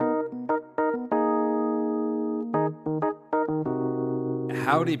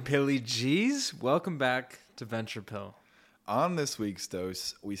Howdy, Pilly G's. Welcome back to Venture Pill. On this week's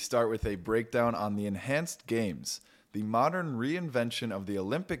dose, we start with a breakdown on the Enhanced Games, the modern reinvention of the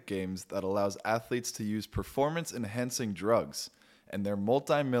Olympic Games that allows athletes to use performance-enhancing drugs, and their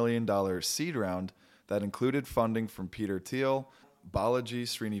multi-million-dollar seed round that included funding from Peter Thiel, Balaji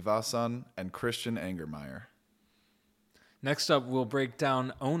Srinivasan, and Christian Angermeyer. Next up, we'll break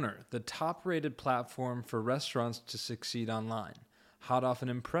down Owner, the top-rated platform for restaurants to succeed online. Hot off an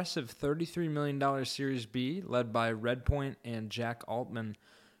impressive $33 million Series B led by Redpoint and Jack Altman,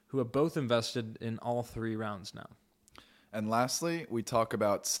 who have both invested in all three rounds now. And lastly, we talk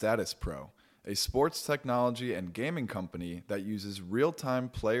about Status Pro, a sports technology and gaming company that uses real-time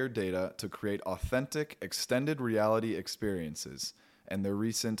player data to create authentic, extended reality experiences, and their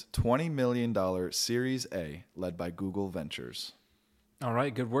recent $20 million Series A led by Google Ventures. All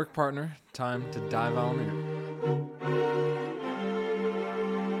right, good work, partner. Time to dive on in.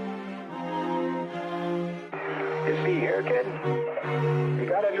 You see here, kid, you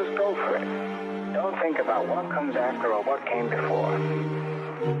gotta just go for it. Don't think about what comes after or what came before.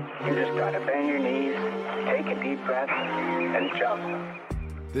 You just gotta bend your knees, take a deep breath, and jump.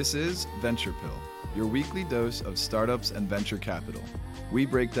 This is Venture Pill, your weekly dose of startups and venture capital. We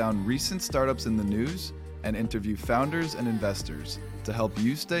break down recent startups in the news and interview founders and investors to help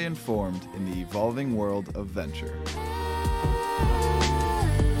you stay informed in the evolving world of venture.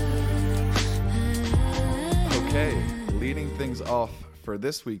 Okay, leading things off for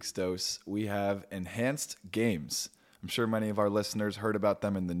this week's dose, we have Enhanced Games. I'm sure many of our listeners heard about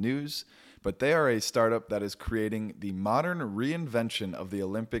them in the news, but they are a startup that is creating the modern reinvention of the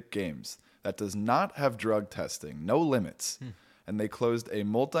Olympic Games that does not have drug testing, no limits. And they closed a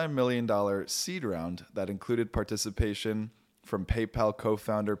multi-million-dollar seed round that included participation from PayPal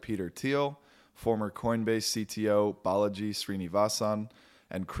co-founder Peter Thiel, former Coinbase CTO Balaji Srinivasan,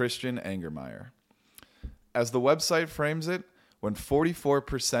 and Christian Angermeyer. As the website frames it, when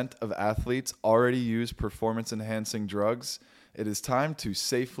 44% of athletes already use performance-enhancing drugs, it is time to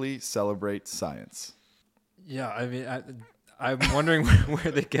safely celebrate science. Yeah, I mean, I'm wondering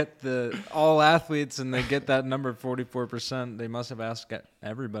where they get the all athletes and they get that number 44%. They must have asked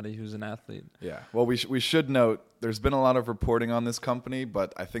everybody who's an athlete. Yeah, well, we should note there's been a lot of reporting on this company,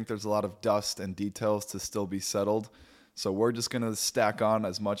 but I think there's a lot of dust and details to still be settled. So we're just going to stack on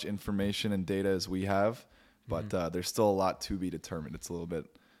as much information and data as we have. But there's still a lot to be determined. It's a little bit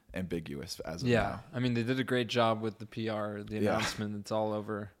ambiguous as of now. I mean, they did a great job with the PR, the announcement. It's all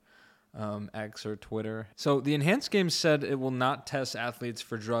over X or Twitter. So the Enhanced Games said it will not test athletes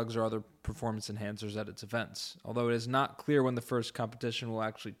for drugs or other performance enhancers at its events, although it is not clear when the first competition will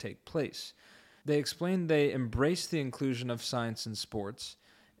actually take place. They explained they embrace the inclusion of science in sports,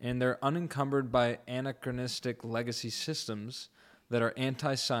 and they're unencumbered by anachronistic legacy systems that are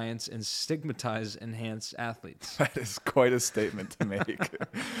anti-science and stigmatize enhanced athletes. That is quite a statement to make.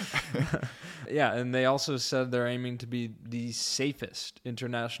 Yeah, and they also said they're aiming to be the safest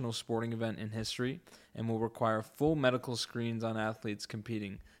international sporting event in history and will require full medical screens on athletes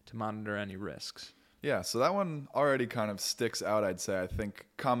competing to monitor any risks. Yeah, so that one already kind of sticks out, I'd say. I think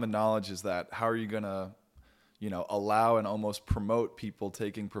common knowledge is that how are you going to, allow and almost promote people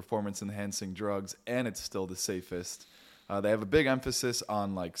taking performance-enhancing drugs, and it's still the safest. They have a big emphasis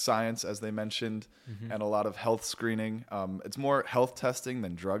on science, as they mentioned, and a lot of health screening. It's more health testing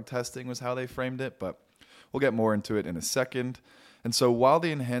than drug testing was how they framed it, but we'll get more into it in a second. And so while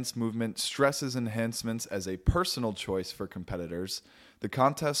the enhanced movement stresses enhancements as a personal choice for competitors, the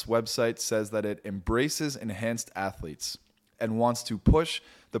contest website says that it embraces enhanced athletes and wants to push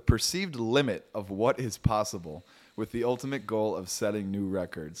the perceived limit of what is possible with the ultimate goal of setting new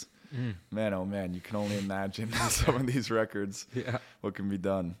records. Man, oh man, you can only imagine some of these records, what can be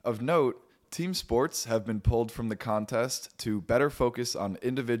done. Of note, team sports have been pulled from the contest to better focus on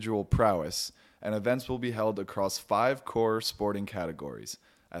individual prowess, and events will be held across 5 core sporting categories: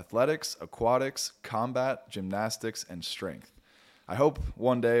 athletics, aquatics, combat, gymnastics, and strength. I hope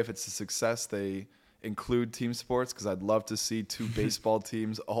one day, if it's a success, they include team sports, because I'd love to see 2 baseball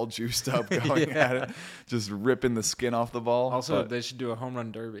teams all juiced up going at it, just ripping the skin off the ball. Also, they should do a home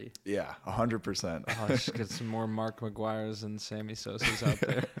run derby. Yeah, 100%. Oh, just get some more Mark McGuire's and Sammy Sosa's out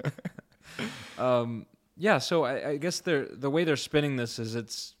there. So I guess the way they're spinning this is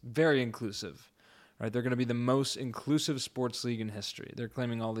it's very inclusive. Right? They're going to be the most inclusive sports league in history. They're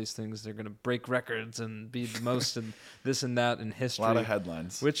claiming all these things. They're going to break records and be the most in this and that in history. A lot of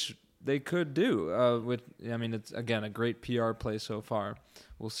headlines. Which they could do. It's, again, a great PR play so far.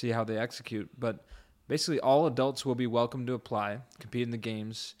 We'll see how they execute. But basically all adults will be welcome to apply, compete in the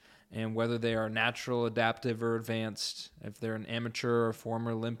games, And whether they are natural, adaptive, or advanced, if they're an amateur or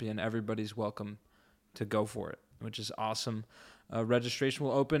former Olympian, everybody's welcome to go for it, which is awesome. Registration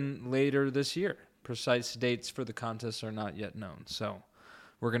will open later this year. Precise dates for the contest are not yet known. So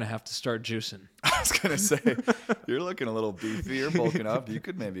we're going to have to start juicing. I was going to say, you're looking a little beefy. You're bulking up. You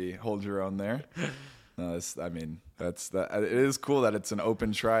could maybe hold your own there. No, it is cool that it's an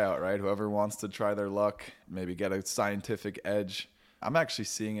open tryout, right? Whoever wants to try their luck, maybe get a scientific edge. I'm actually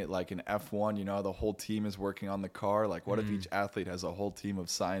seeing it like in F1, you know, the whole team is working on the car. Like, what if each athlete has a whole team of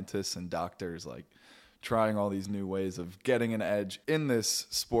scientists and doctors, like, trying all these new ways of getting an edge in this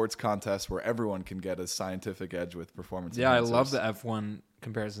sports contest where everyone can get a scientific edge with performance enhancers. I love the F1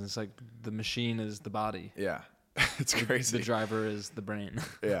 comparison. It's like the machine is the body. Yeah. It's crazy. The driver is the brain.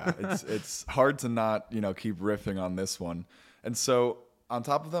 Yeah, it's hard to not, keep riffing on this one. And so on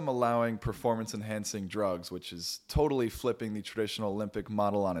top of them allowing performance-enhancing drugs, which is totally flipping the traditional Olympic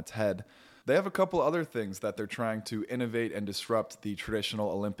model on its head, they have a couple other things that they're trying to innovate and disrupt the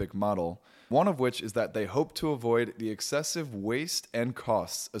traditional Olympic model. One of which is that they hope to avoid the excessive waste and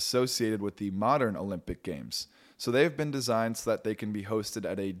costs associated with the modern Olympic Games. So they have been designed so that they can be hosted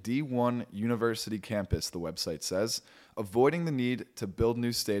at a D1 university campus, the website says, avoiding the need to build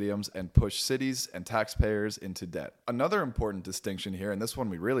new stadiums and push cities and taxpayers into debt. Another important distinction here, and this one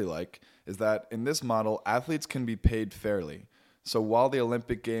we really like, is that in this model, athletes can be paid fairly. So while the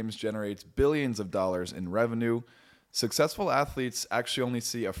Olympic Games generates billions of dollars in revenue, successful athletes actually only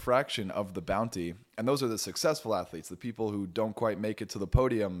see a fraction of the bounty. And those are the successful athletes. The people who don't quite make it to the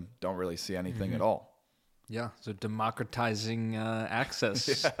podium don't really see anything at all. Yeah, so democratizing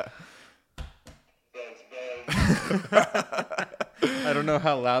access. I don't know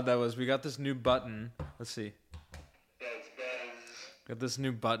how loud that was. We got this new button. Let's see. Got this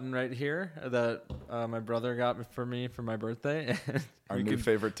new button right here that my brother got for me for my birthday. Our new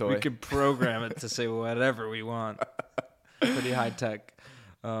favorite toy. We could program it to say whatever we want. Pretty high tech.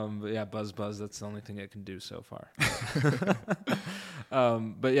 But yeah, buzz, that's the only thing it can do so far.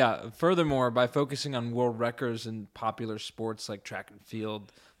 But yeah, furthermore, by focusing on world records in popular sports like track and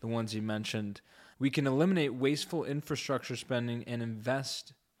field, the ones you mentioned, we can eliminate wasteful infrastructure spending and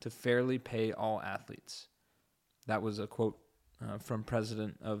invest to fairly pay all athletes. That was a quote from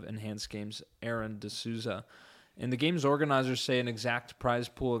president of Enhanced Games, Aaron D'Souza. And the game's organizers say an exact prize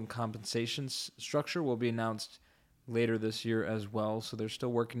pool and compensation structure will be announced later this year as well. So they're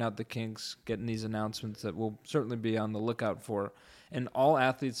still working out the kinks, getting these announcements that we'll certainly be on the lookout for. And all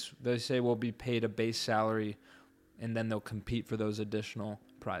athletes, they say, will be paid a base salary, and then they'll compete for those additional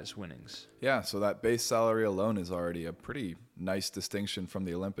prize winnings. Yeah, so that base salary alone is already a pretty nice distinction from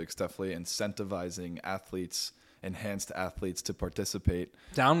the Olympics, definitely incentivizing athletes, enhanced athletes to participate.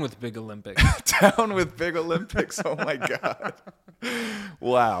 Down with big Olympics. Down with big Olympics. Oh my God.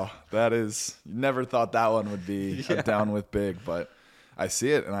 Wow. That is, never thought that one would be a down with big, but I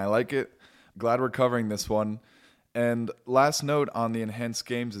see it and I like it. Glad we're covering this one. And last note on the Enhanced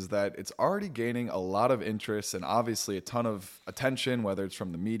Games is that it's already gaining a lot of interest and obviously a ton of attention, whether it's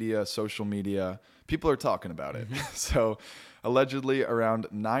from the media, social media. People are talking about it. So allegedly around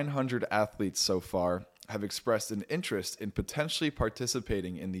 900 athletes so far have expressed an interest in potentially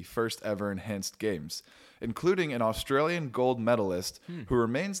participating in the first ever Enhanced Games, including an Australian gold medalist who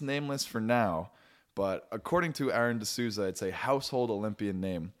remains nameless for now, but according to Aaron D'Souza, it's a household Olympian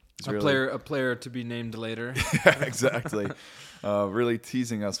name. A player to be named later. Yeah, exactly. Really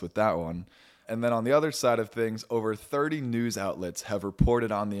teasing us with that one. And then on the other side of things, over 30 news outlets have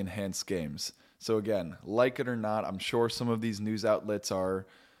reported on the Enhanced Games. So again, like it or not, I'm sure some of these news outlets are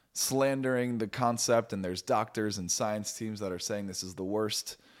slandering the concept, and there's doctors and science teams that are saying this is the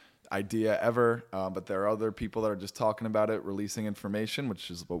worst idea ever. But there are other people that are just talking about it, releasing information, which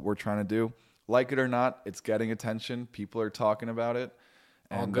is what we're trying to do. Like it or not, it's getting attention. People are talking about it.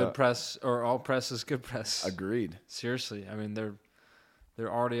 All good press, or all press is good press. Agreed. Seriously, I mean they're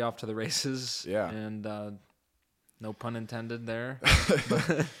already off to the races. Yeah. And no pun intended there.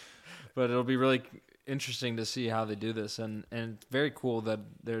 but it'll be really interesting to see how they do this, and it's very cool that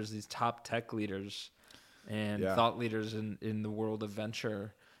there's these top tech leaders and thought leaders in the world of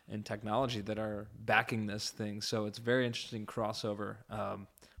venture and technology that are backing this thing. So it's a very interesting crossover.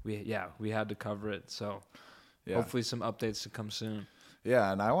 We had to cover it. So hopefully some updates to come soon.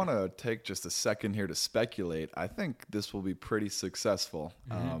 Yeah, and I want to take just a second here to speculate. I think this will be pretty successful.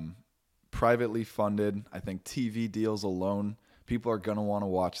 Privately funded, I think TV deals alone, people are going to want to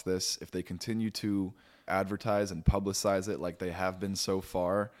watch this. If they continue to advertise and publicize it like they have been so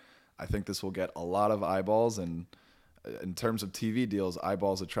far, I think this will get a lot of eyeballs. And in terms of TV deals,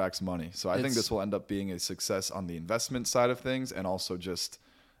 eyeballs attracts money. So I think this will end up being a success on the investment side of things, and also just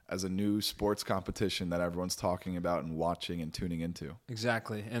as a new sports competition that everyone's talking about and watching and tuning into.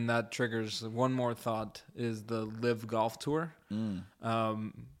 Exactly. And that triggers one more thought is the Live Golf Tour.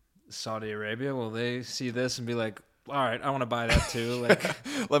 Saudi Arabia, will they see this and be like, all right, I want to buy that too? Like,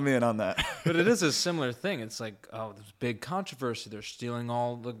 let me in on that. But it is a similar thing. It's like, oh, there's big controversy. They're stealing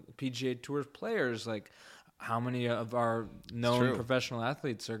all the PGA Tour players. Like, how many of our known professional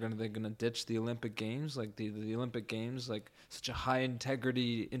athletes are gonna ditch the Olympic Games? Like the Olympic Games, like such a high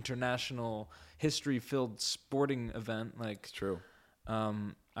integrity, international, history-filled sporting event. Like, it's true. I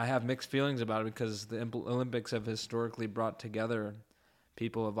have mixed feelings about it because the Olympics have historically brought together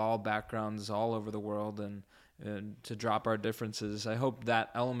people of all backgrounds all over the world, and to drop our differences. I hope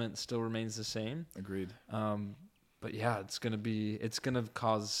that element still remains the same. Agreed. But yeah, it's gonna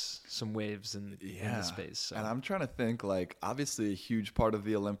cause some waves in the space. So. And I'm trying to think, like, obviously a huge part of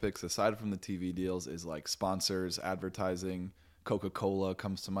the Olympics, aside from the TV deals, is like sponsors, advertising. Coca-Cola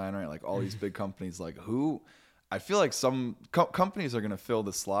comes to mind, right? Like all these big companies. Like, who? I feel like some companies are gonna fill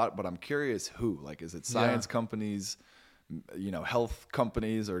the slot, but I'm curious who. Like, is it science companies, health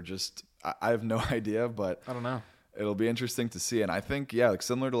companies, or just I have no idea. But I don't know. It'll be interesting to see. And I think like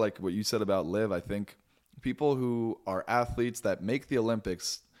similar to like what you said about Liv, I think people who are athletes that make the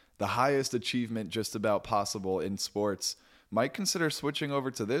Olympics the highest achievement just about possible in sports might consider switching over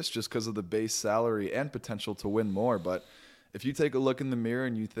to this just because of the base salary and potential to win more. But if you take a look in the mirror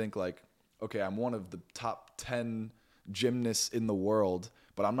and you think like, okay, I'm one of the top 10 gymnasts in the world,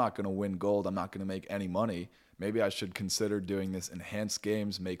 but I'm not going to win gold. I'm not going to make any money. Maybe I should consider doing this enhanced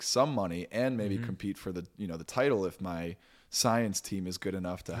games, make some money, and maybe compete for the title if my science team is good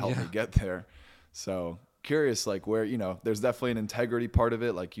enough to help me get there. So curious, like where, there's definitely an integrity part of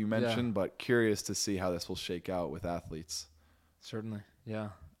it, like you mentioned, but curious to see how this will shake out with athletes. Certainly. Yeah.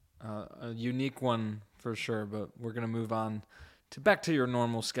 A unique one for sure, but we're going to move on back to your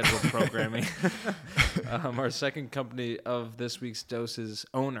normal scheduled programming. Our second company of this week's dose is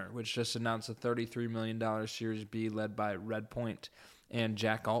Owner, which just announced a $33 million Series B led by Redpoint and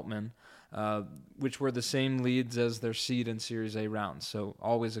Jack Altman, which were the same leads as their seed and Series A rounds. So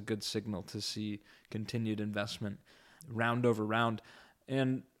always a good signal to see continued investment round over round.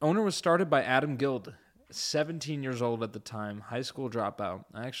 And Owner was started by Adam Guild, 17 years old at the time, high school dropout.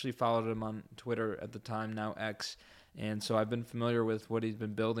 I actually followed him on Twitter at the time, now X. And so I've been familiar with what he's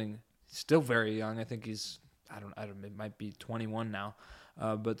been building. He's still very young. I think he's, I don't, it might be 21 now.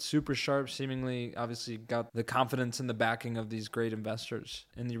 But super sharp, seemingly, obviously got the confidence and the backing of these great investors.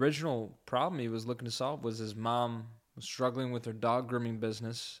 And the original problem he was looking to solve was his mom was struggling with her dog grooming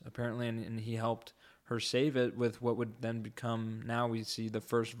business, apparently, and he helped her save it with what would then become, now we see, the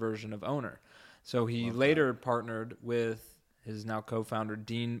first version of Owner. So he later partnered with his now co-founder,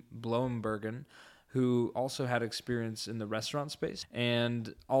 Dean Bloembergen, who also had experience in the restaurant space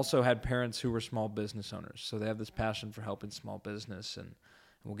and also had parents who were small business owners. So they have this passion for helping small business, and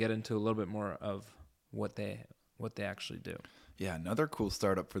we'll get into a little bit more of what they actually do. Yeah, another cool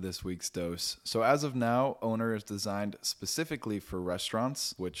startup for this week's dose. So as of now, Owner is designed specifically for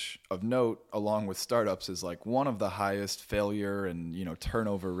restaurants, which of note, along with startups, is like one of the highest failure and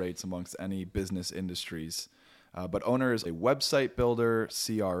turnover rates amongst any business industries. But Owner is a website builder,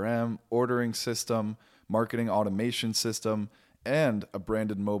 CRM, ordering system, marketing automation system, and a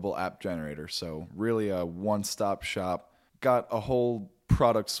branded mobile app generator. So really a one-stop shop. Got a whole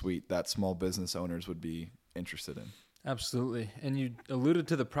product suite that small business owners would be interested in. Absolutely. And you alluded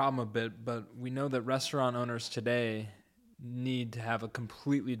to the problem a bit, but we know that restaurant owners today need to have a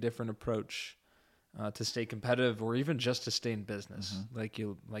completely different approach to stay competitive, or even just to stay in business. Like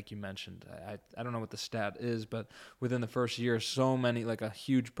you mentioned. I don't know what the stat is, but within the first year, so many, like a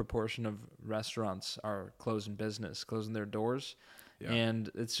huge proportion of restaurants are closing their doors. Yeah. And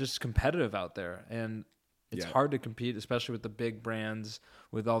it's just competitive out there. And it's hard to compete, especially with the big brands,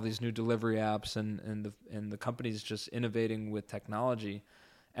 with all these new delivery apps and the companies just innovating with technology.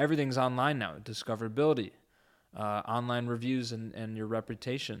 Everything's online now. Discoverability, online reviews, and your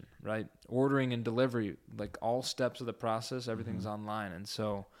reputation, right? Ordering and delivery, like all steps of the process, everything's online. And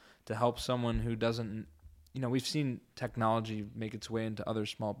so to help someone who doesn't, we've seen technology make its way into other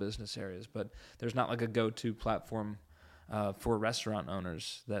small business areas, but there's not like a go-to platform for restaurant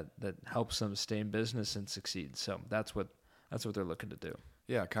owners that helps them stay in business and succeed. So that's what they're looking to do.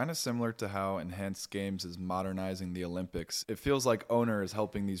 Yeah, kind of similar to how Enhanced Games is modernizing the Olympics. It feels like Owner is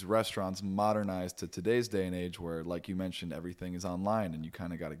helping these restaurants modernize to today's day and age where, like you mentioned, everything is online and you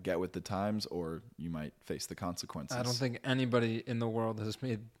kind of got to get with the times or you might face the consequences. I don't think anybody in the world has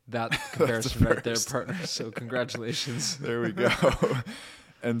made that comparison right there, partner. So congratulations. There we go.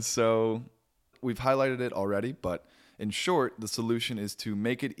 And so we've highlighted it already, but In short, the solution is to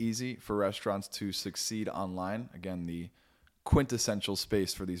make it easy for restaurants to succeed online. Again, the quintessential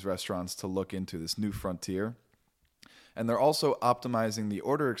space for these restaurants to look into this new frontier. And they're also optimizing the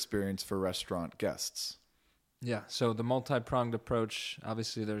order experience for restaurant guests. Yeah, so the multi-pronged approach,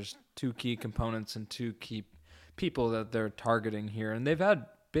 obviously there's two key components and two key people that they're targeting here. And they've had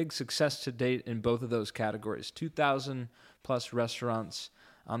big success to date in both of those categories. 2,000 plus restaurants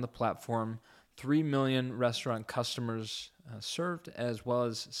on the platform, 3 million restaurant customers served, as well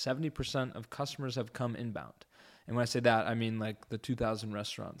as 70% of customers have come inbound. And when I say that, I mean like the 2,000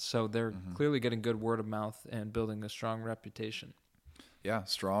 restaurants. So they're clearly getting good word of mouth and building a strong reputation. Yeah,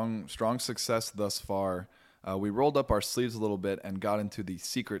 strong success thus far. We rolled up our sleeves a little bit and got into the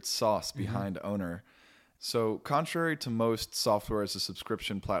secret sauce behind Owner. So contrary to most software as a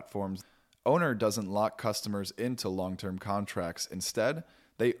subscription platforms, Owner doesn't lock customers into long-term contracts. Instead,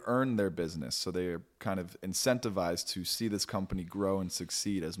 they earn their business. So they are kind of incentivized to see this company grow and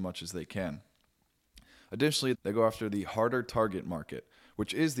succeed as much as they can. Additionally, they go after the harder target market,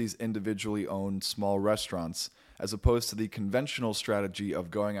 which is these individually owned small restaurants, as opposed to the conventional strategy of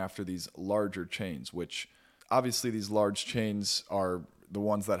going after these larger chains, which obviously these large chains are the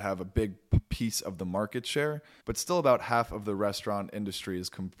ones that have a big piece of the market share, but still about half of the restaurant industry is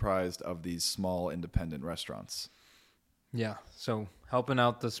comprised of these small independent restaurants. Yeah, so helping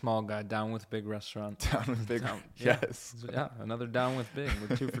out the small guy, down with big restaurant. Down with big, yes. Yeah, another down with big.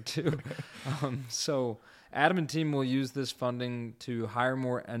 We're 2 for 2. So Adam and team will use this funding to hire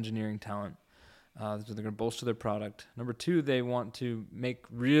more engineering talent. So they're going to bolster their product. Number 2, they want to make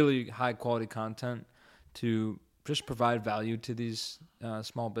really high quality content to just provide value to these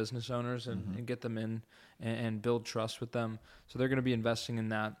small business owners and get them in and build trust with them. So they're going to be investing in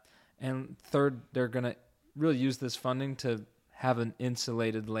that. And third, they're going to really use this funding to have an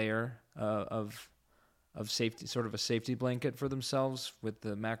insulated layer of safety, sort of a safety blanket for themselves with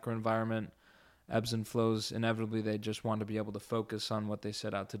the macro environment, ebbs and flows. Inevitably, they just want to be able to focus on what they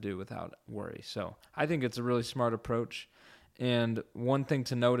set out to do without worry. So I think it's a really smart approach. And one thing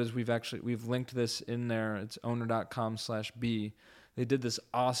to note is we've linked this in there. It's owner.com/B. They did this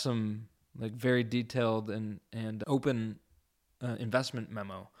awesome, like very detailed and open investment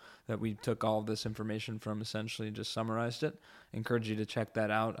memo that we took all of this information from, essentially just summarized it. I encourage you to check that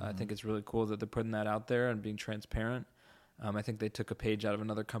out. I think it's really cool that they're putting that out there and being transparent. I think they took a page out of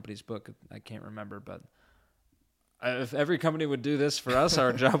another company's book. I can't remember, but if every company would do this for us,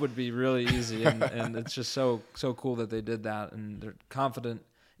 our job would be really easy. And it's just so cool that they did that. And they're confident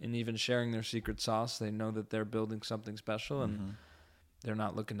in even sharing their secret sauce. They know that they're building something special and they're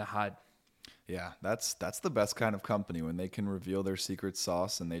not looking to hide. Yeah, that's the best kind of company, when they can reveal their secret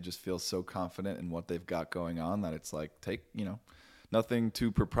sauce and they just feel so confident in what they've got going on that it's like, nothing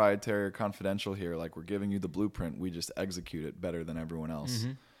too proprietary or confidential here. Like, we're giving you the blueprint. We just execute it better than everyone else.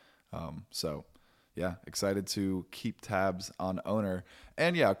 So yeah, excited to keep tabs on Owner.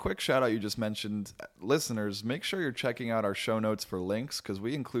 And yeah, a quick shout out, you just mentioned, listeners, make sure you're checking out our show notes for links, because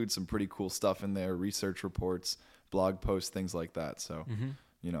we include some pretty cool stuff in there, research reports, blog posts, things like that. So,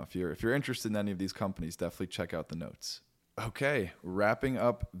 if you're interested in any of these companies, definitely check out the notes. Okay, wrapping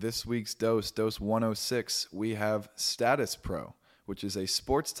up this week's dose 106, we have Status Pro, which is a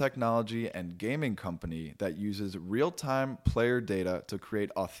sports technology and gaming company that uses real-time player data to create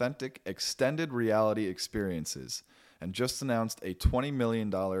authentic extended reality experiences, and just announced a $20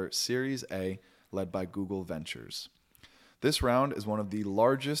 million Series A led by Google Ventures. This round is one of the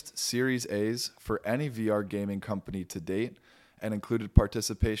largest Series A's for any VR gaming company to date, and included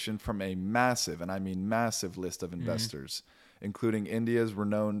participation from a massive, and I mean massive, list of investors, including India's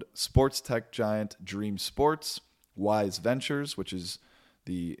renowned sports tech giant Dream Sports, Wise Ventures, which is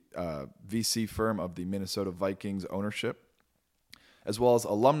the VC firm of the Minnesota Vikings ownership, as well as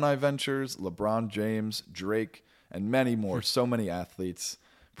Alumni Ventures, LeBron James, Drake, and many more. So many athletes.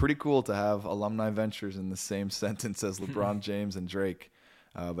 Pretty cool to have Alumni Ventures in the same sentence as LeBron James and Drake.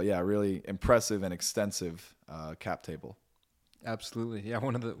 But yeah, really impressive and extensive cap table. Absolutely. Yeah,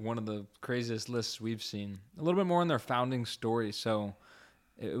 one of the craziest lists we've seen. A little bit more on their founding story. So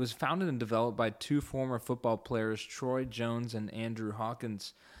it was founded and developed by 2 former football players, Troy Jones and Andrew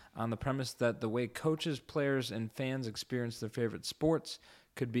Hawkins, on the premise that the way coaches, players, and fans experience their favorite sports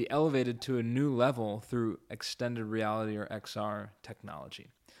could be elevated to a new level through extended reality or XR technology.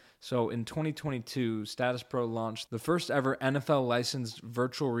 So in 2022, Status Pro launched the first ever NFL licensed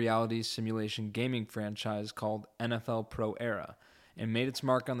virtual reality simulation gaming franchise called NFL Pro Era, and made its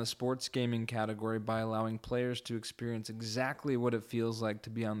mark on the sports gaming category by allowing players to experience exactly what it feels like to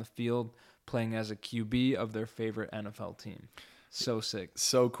be on the field playing as a QB of their favorite NFL team. So sick.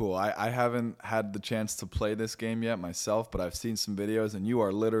 So cool. I haven't had the chance to play this game yet myself, but I've seen some videos, and you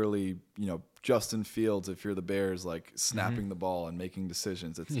are literally, Justin Fields, if you're the Bears, like snapping the ball and making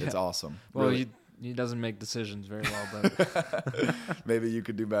decisions. It's awesome. Well, really. He doesn't make decisions very well, but maybe you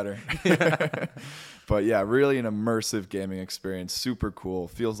could do better. But yeah, really an immersive gaming experience. Super cool.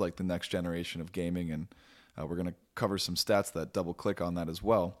 Feels like the next generation of gaming, and we're going to cover some stats that double click on that as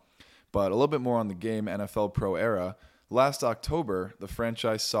well. But a little bit more on the game NFL Pro Era. Last October, the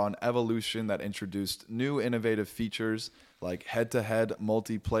franchise saw an evolution that introduced new innovative features like head-to-head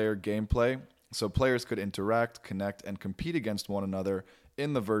multiplayer gameplay, so players could interact, connect, and compete against one another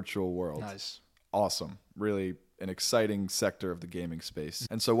in the virtual world. Nice. Awesome. Really an exciting sector of the gaming space.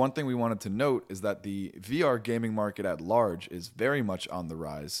 And so one thing we wanted to note is that the VR gaming market at large is very much on the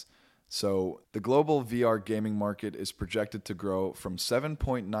rise. So the global VR gaming market is projected to grow from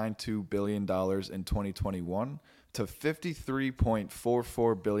 $7.92 billion in 2021 to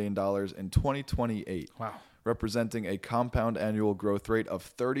 $53.44 billion in 2028. Wow. Representing a compound annual growth rate of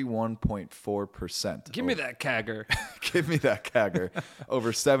 31.4%. Give me that CAGR. Give me that CAGR.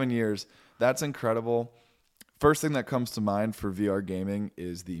 Over 7 years. That's incredible. First thing that comes to mind for VR gaming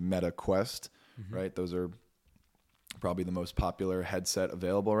is the Meta Quest, right? Those are probably the most popular headset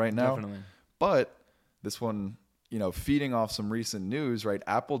available right now. Definitely. But this one, feeding off some recent news, right?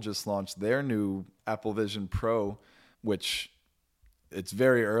 Apple just launched their new Apple Vision Pro, which it's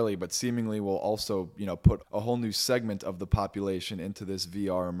very early, but seemingly will also, put a whole new segment of the population into this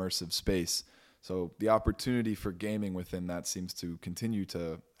VR immersive space. So the opportunity for gaming within that seems to continue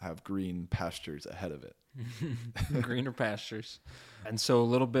to have green pastures ahead of it. Greener pastures. And so a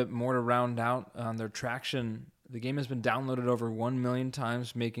little bit more to round out on their traction. The game has been downloaded over 1 million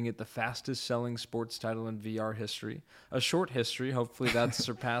times, making it the fastest selling sports title in VR history. A short history. Hopefully that's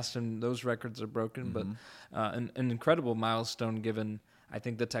surpassed and those records are broken. But an incredible milestone given, I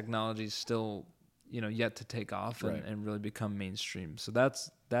think, the technology is still yet to take off and really become mainstream. So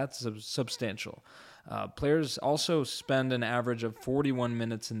that's substantial. Players also spend an average of 41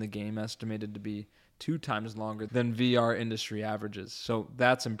 minutes in the game, estimated to be 2 times longer than VR industry averages. So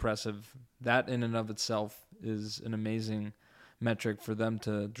that's impressive. That in and of itself is an amazing metric for them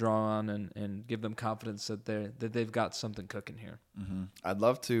to draw on and give them confidence that they've got something cooking here. Mm-hmm. I'd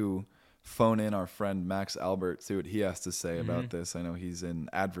love to phone in our friend Max Albert, see what he has to say about this. I know he's in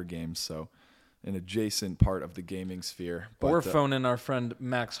AdverGames, so an adjacent part of the gaming sphere. But, or phone in our friend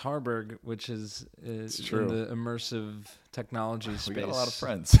Max Harburg, which is in the immersive technology space. We got a lot of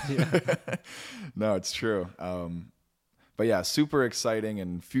friends. No, it's true. But yeah, super exciting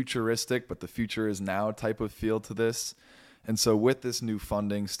and futuristic, but the future is now type of feel to this. And so with this new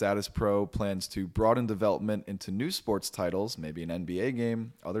funding, Status Pro plans to broaden development into new sports titles, maybe an NBA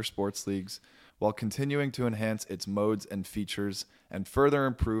game, other sports leagues, while continuing to enhance its modes and features and further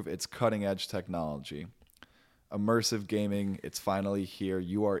improve its cutting-edge technology. Immersive gaming, it's finally here.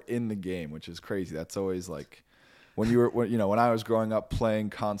 You are in the game, which is crazy. That's always like when I was growing up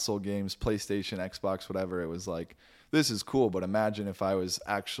playing console games, PlayStation, Xbox, whatever, it was like, this is cool, but imagine if I was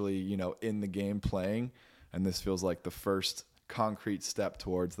actually, in the game playing, and this feels like the first concrete step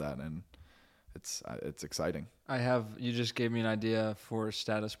towards that, and it's exciting. You just gave me an idea for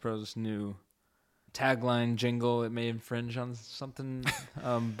Status Pro's new tagline jingle. It may infringe on something,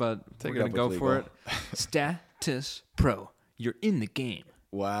 but we're going to go for it. Status Pro, you're in the game.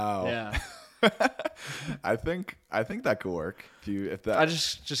 Wow. Yeah. I think that could work. If that I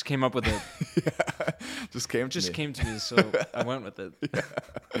just came up with it. Yeah, just came to me, so I went with it. Yeah.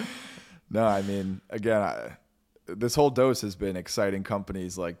 No, I mean, again, this whole dose has been exciting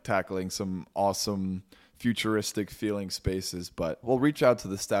companies like tackling some awesome futuristic feeling spaces, but we'll reach out to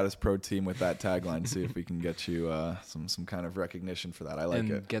the Status Pro team with that tagline, see if we can get you some kind of recognition for that. I like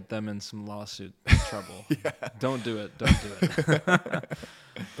it. And get them in some lawsuit trouble. Yeah. Don't do it.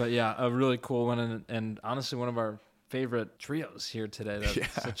 But yeah, a really cool one, and honestly one of our favorite trios here today.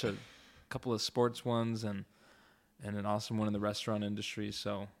 That's such a couple of sports ones and an awesome one in the restaurant industry.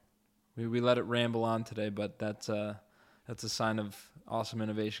 So we let it ramble on today, but that's a sign of awesome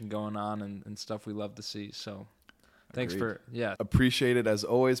innovation going on and stuff we love to see. So thanks for appreciate it as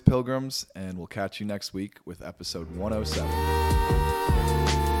always, pilgrims, and we'll catch you next week with episode 107.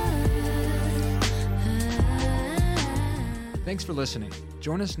 Thanks for listening.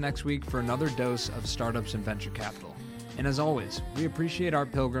 Join us next week for another dose of startups and venture capital. And as always, we appreciate our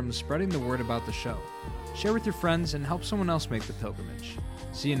pilgrims spreading the word about the show. Share with your friends and help someone else make the pilgrimage.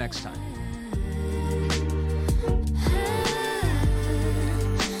 See you next time.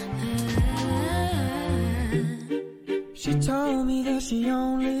 She told me that she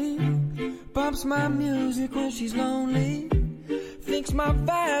only bumps my music when she's lonely. makes my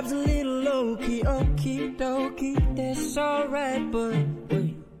vibes a little low-key, okie dokie, that's alright, but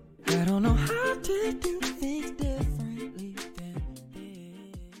wait, I don't know how to do this.